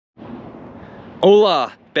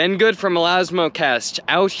Hola, Ben Goode from Elasmocast,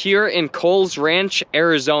 out here in Coles Ranch,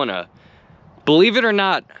 Arizona. Believe it or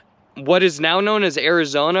not, what is now known as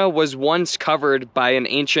Arizona was once covered by an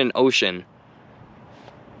ancient ocean.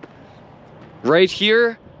 Right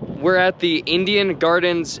here, we're at the Indian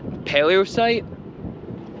Gardens Paleo site.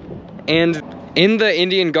 And in the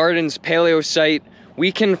Indian Gardens Paleo site,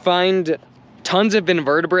 we can find tons of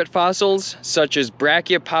invertebrate fossils, such as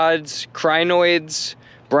brachiopods, crinoids,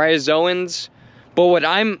 bryozoans. But what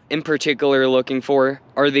I'm in particular looking for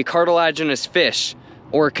are the cartilaginous fish,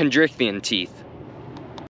 or Chondrichthyan teeth.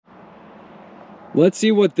 Let's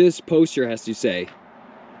see what this poster has to say.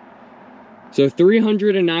 So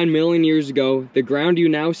 309 million years ago, the ground you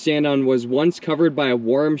now stand on was once covered by a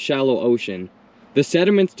warm, shallow ocean. The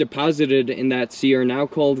sediments deposited in that sea are now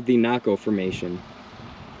called the Naco Formation.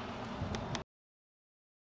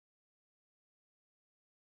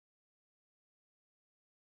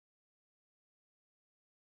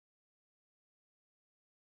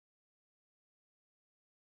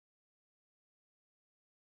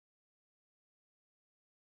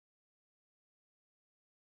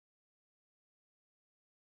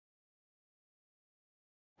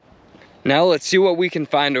 Now let's see what we can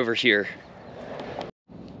find over here.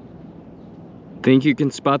 Think you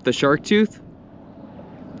can spot the shark tooth?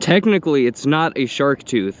 Technically, it's not a shark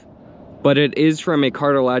tooth, but it is from a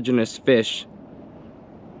cartilaginous fish.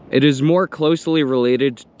 It is more closely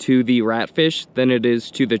related to the ratfish than it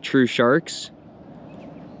is to the true sharks,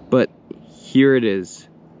 but here it is.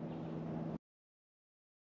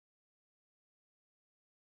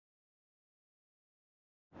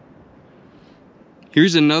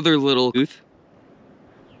 Here's another little tooth.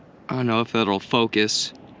 I don't know if that'll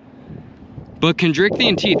focus. But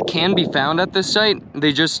Chondrichthyan teeth can be found at this site.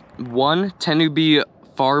 They just, one, tend to be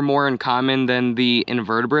far more uncommon than the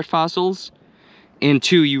invertebrate fossils. And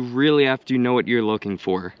two, you really have to know what you're looking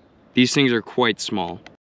for. These things are quite small.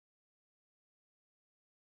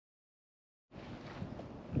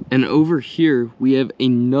 And over here, we have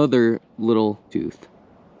another little tooth.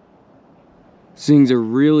 These things are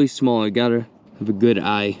really small. I gotta have a good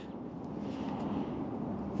eye.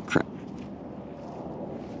 Crap.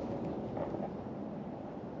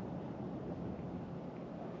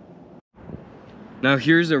 Now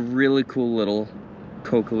here's a really cool little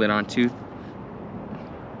coquelicon tooth.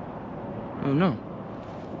 Oh no.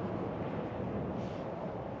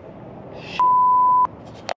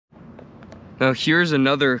 Now here's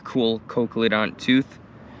another cool coquelicon tooth.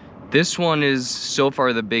 This one is so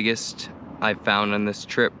far the biggest I've found on this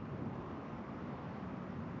trip.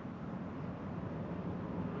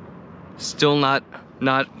 Still not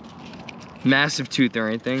massive tooth or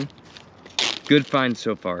anything. Good find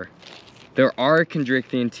so far. There are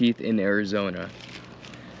Chondrichthyan teeth in Arizona.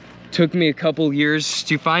 Took me a couple years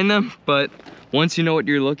to find them, but once you know what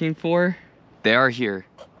you're looking for, they are here.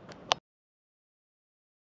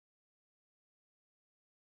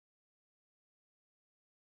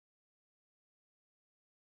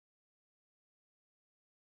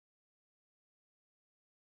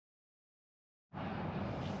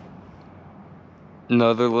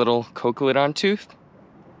 Another little coquelicon tooth.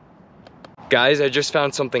 Guys, I just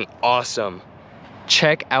found something awesome.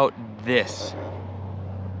 Check out this.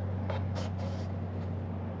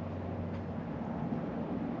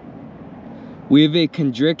 We have a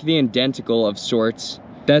Chondrichthyan denticle of sorts.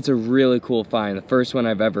 That's a really cool find, the first one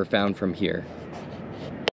I've ever found from here.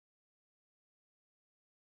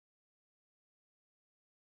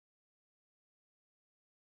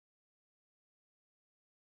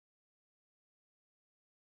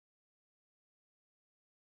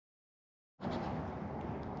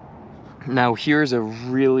 Now here's a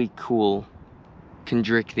really cool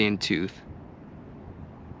Chondrichthyan tooth.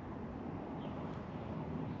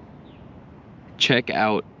 Check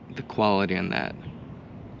out the quality on that.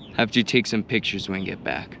 Have to take some pictures when I get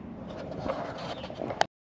back.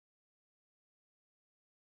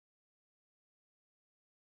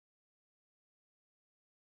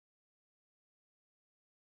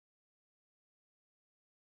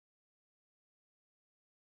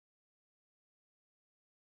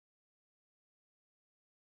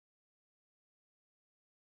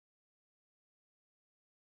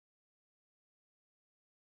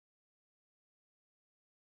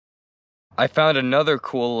 I found another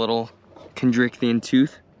cool little Chondrichthyan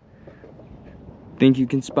tooth. Think you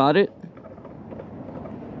can spot it?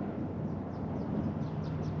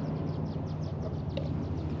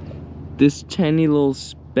 This tiny little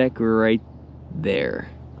speck right there.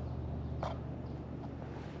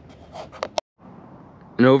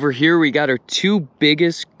 And over here we got our two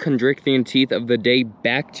biggest Chondrichthyan teeth of the day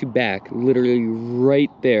back to back, literally right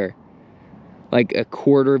there. like a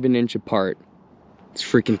 1/4 of an inch apart. It's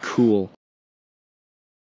freaking cool.